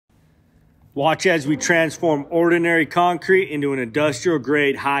Watch as we transform ordinary concrete into an industrial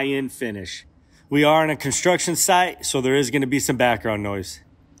grade high-end finish. We are on a construction site, so there is going to be some background noise.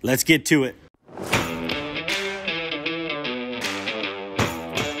 Let's get to it.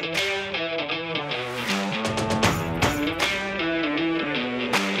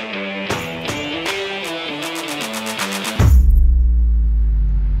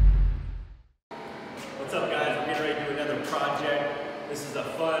 What's up, guys? We're getting ready to do another project. This is a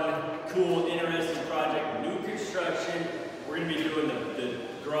fun, cool, interesting project, new construction. We're going to be doing the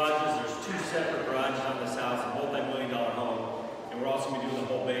garages. There's two separate garages on this house, a multi-million-dollar home, and we're also going to be doing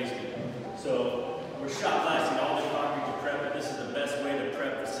the whole basement. So we're shot blasting all the concrete to prep it. This is the best way to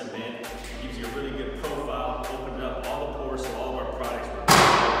prep the cement. It gives you a really good profile, opens up all the pores so all of our products work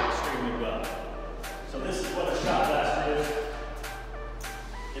extremely well. So this is what a shot blaster is.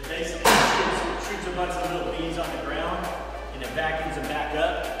 It basically shoots a bunch of little beads on the ground, and it vacuums them back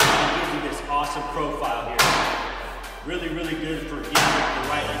up, and it gives you this awesome profile here. Really, really good for getting the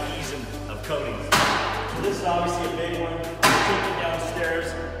right adhesion of coatings. So this is obviously a big one. We'll take it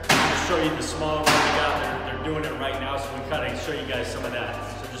downstairs. I'll show you the smaller one we got there. They're doing it right now, so we kind of show you guys some of that.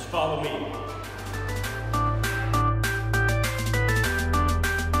 So just follow me.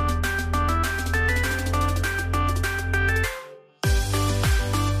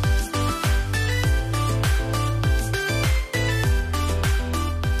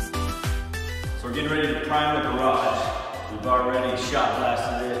 We're getting ready to prime the garage. We've already shot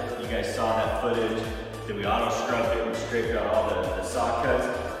blasted it. You guys saw that footage. Then we auto scrubbed it. We scraped out all the saw cuts.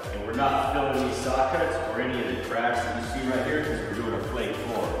 And we're not filling these saw cuts or any of the cracks that you see right here because we're doing a flake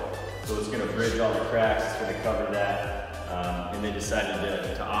floor. So it's going to bridge all the cracks. It's going to cover that. And they decided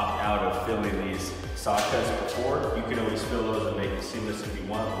to opt out of filling these saw cuts before. You can always fill those and make it seamless if you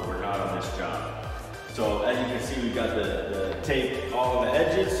want, but we're not on this job. So as you can see, we've got the tape all on the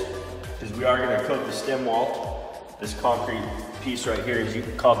edges. Is we are going to coat the stem wall. This concrete piece right here, as you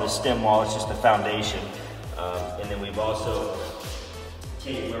can call this stem wall, it's just the foundation. And then we've also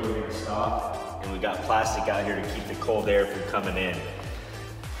taped where we're going to stop, and we got plastic out here to keep the cold air from coming in.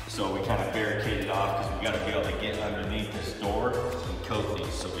 So we kind of barricaded off because we got to be able to get underneath this door and coat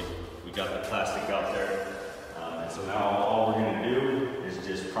these. So we got the plastic out there. And so now all we're going to do is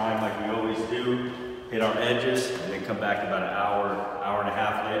just prime like we always do. Hit our edges, and then come back about an hour and a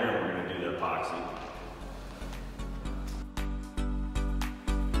half later, and we're going to do the epoxy.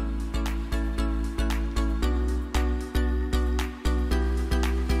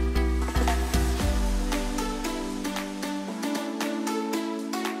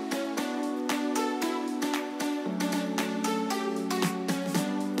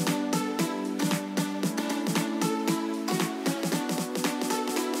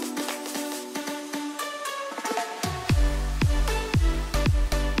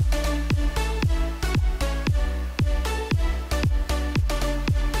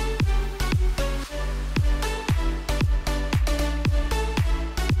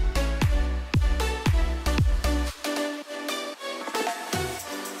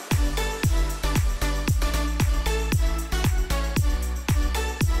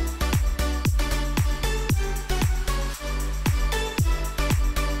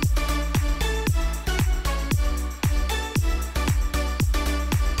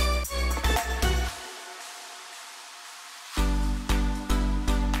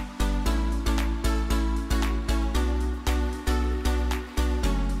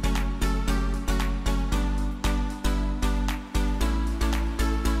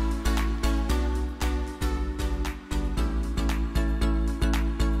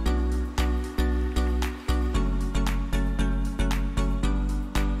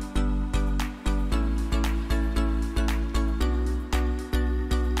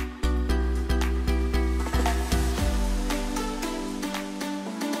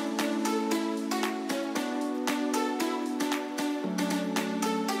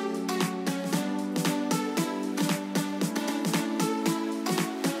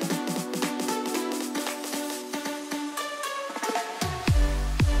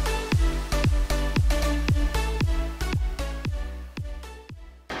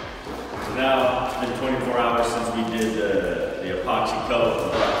 Now, it's been 24 hours since we did the epoxy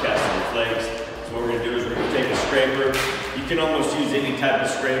coat, broadcasting the flakes. So what we're going to do is we're going to take a scraper. You can almost use any type of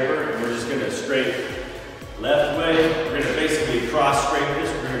scraper, and we're just going to scrape left way. We're going to basically cross scrape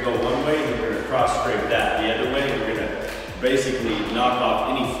this. We're going to go one way, and we're going to cross scrape that the other way. We're going to basically knock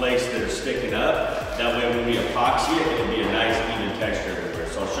off any flakes that are sticking up. That way when we epoxy it, it'll be a nice even texture everywhere.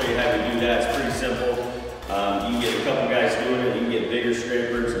 So I'll show you how to do that. It's pretty simple. You can get a couple guys doing it. You can get bigger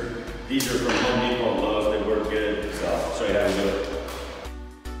scrapers. These are from Home Depot and Lowe's. They work good. So I'll show you how to do it.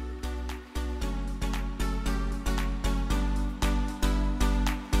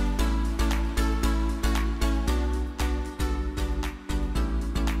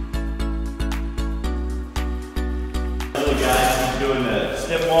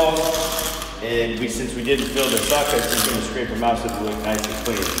 stem walls, and since we didn't fill the sockets, we're going to scrape them out so they look nice and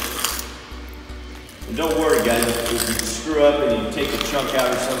clean. And don't worry guys, if you screw up and you take a chunk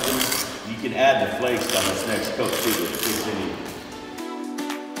out or something, you can add the flakes on this next coat too to fix any.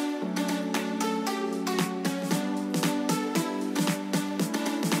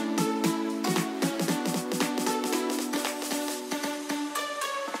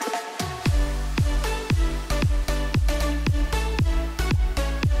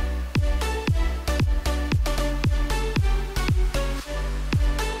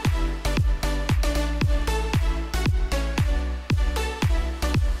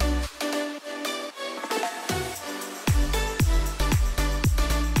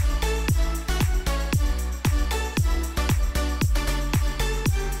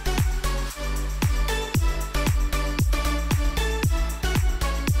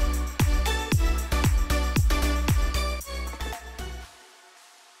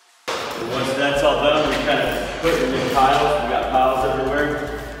 Once that's all done, we kind of put them in piles. We got piles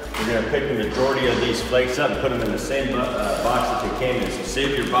everywhere. We're going to pick the majority of these flakes up and put them in the same box that they came in. So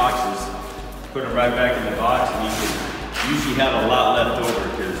save your boxes, put them right back in the box, and you can usually have a lot left over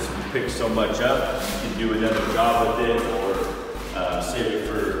because you pick so much up. You can do another job with it, or save it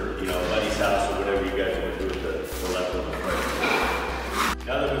for a buddy's house or whatever you guys want to do with the leftover flakes.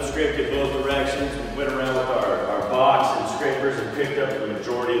 Now that we've scraped it both directions, we went around with our box and scrapers and picked up the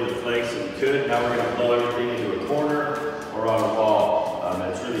majority of the flakes that we could. Now we're going to blow everything into a corner or on a wall.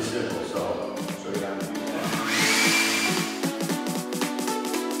 It's really simple, so I'll show you how to do that.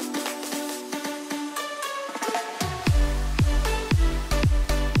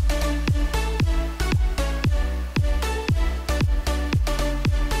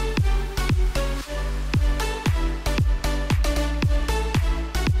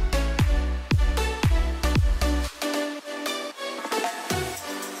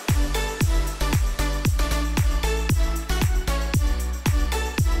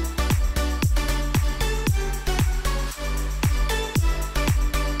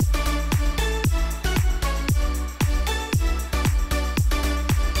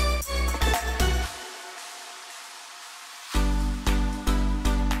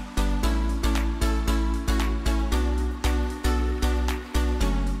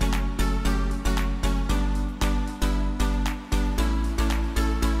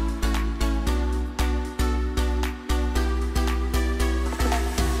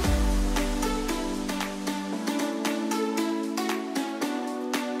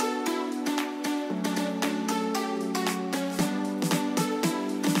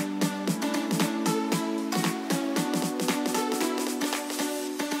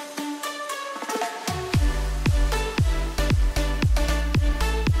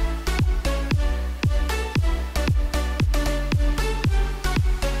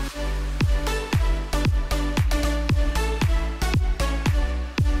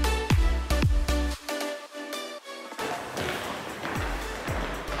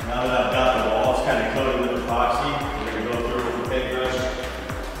 Now that I've got the walls kind of coated with epoxy, we're going to go through with the paintbrush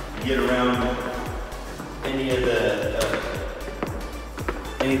and get around any of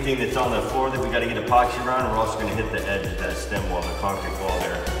anything that's on the floor that we got to get epoxy around. We're also going to hit the edge of that stem wall, the concrete wall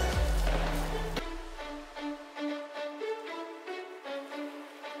there.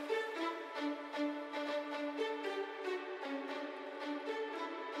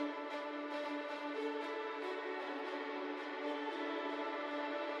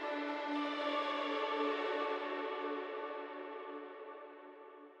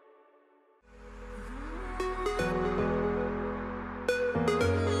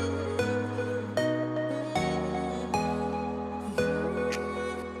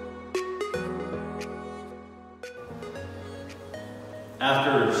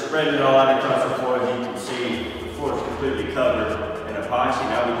 After spreading it all out across the floor, as you can see, the floor is completely covered in epoxy.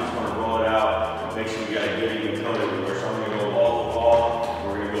 Now we just want to roll it out and make sure we got a good even coat everywhere. So I'm going to go wall to wall.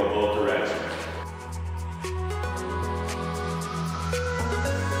 We're going to go both directions.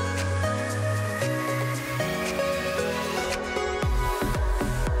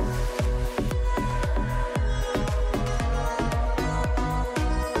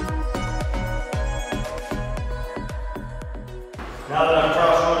 Now that I've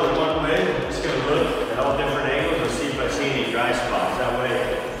cross-rolled it one way, I'm just going to look at all different angles and see if I see any dry spots. That way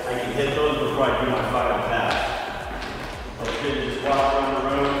I can hit those before I do my final pass. Okay, just walk around the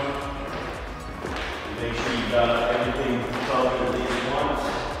room and make sure you've got everything covered at least once.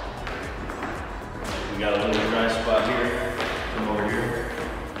 We got a little dry spot here. Come over here.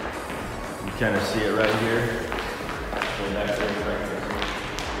 You kind of see it right here. Go back there, right there.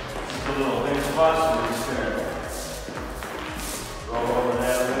 Just a little thin spot, so we're just going to roll over that.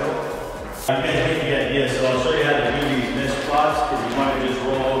 You guys get the idea, so I'll show you how to do these mist spots, because you want to just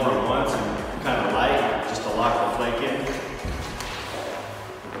roll over it once and kind of light, just to lock the flake in.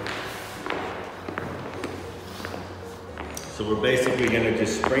 So we're basically going to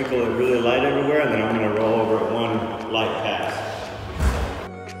just sprinkle it really light everywhere, and then I'm going to roll over it one light pass.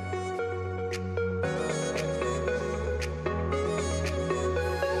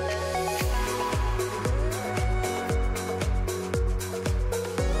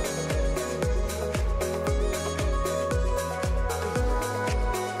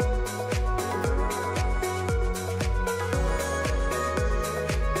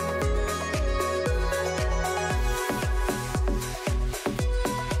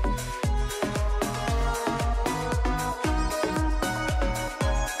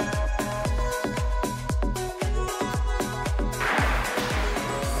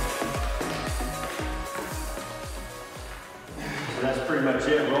 So that's pretty much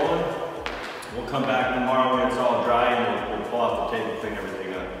it rolling. We'll come back tomorrow when it's all dry and we'll pull off the tape and clean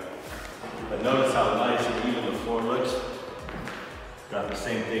everything up. But notice how nice and even the floor looks. Got the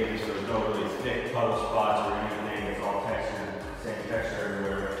same thickness, so there's no really thick puddle spots or anything. It's all textured, same texture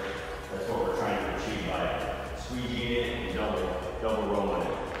everywhere. That's what we're trying to achieve by squeegeeing it and double rolling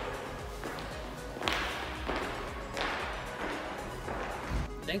it.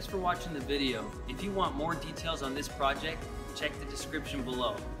 Thanks for watching the video. If you want more details on this project, check the description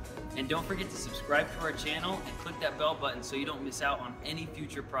below. And don't forget to subscribe to our channel and click that bell button so you don't miss out on any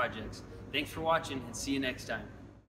future projects. Thanks for watching and see you next time.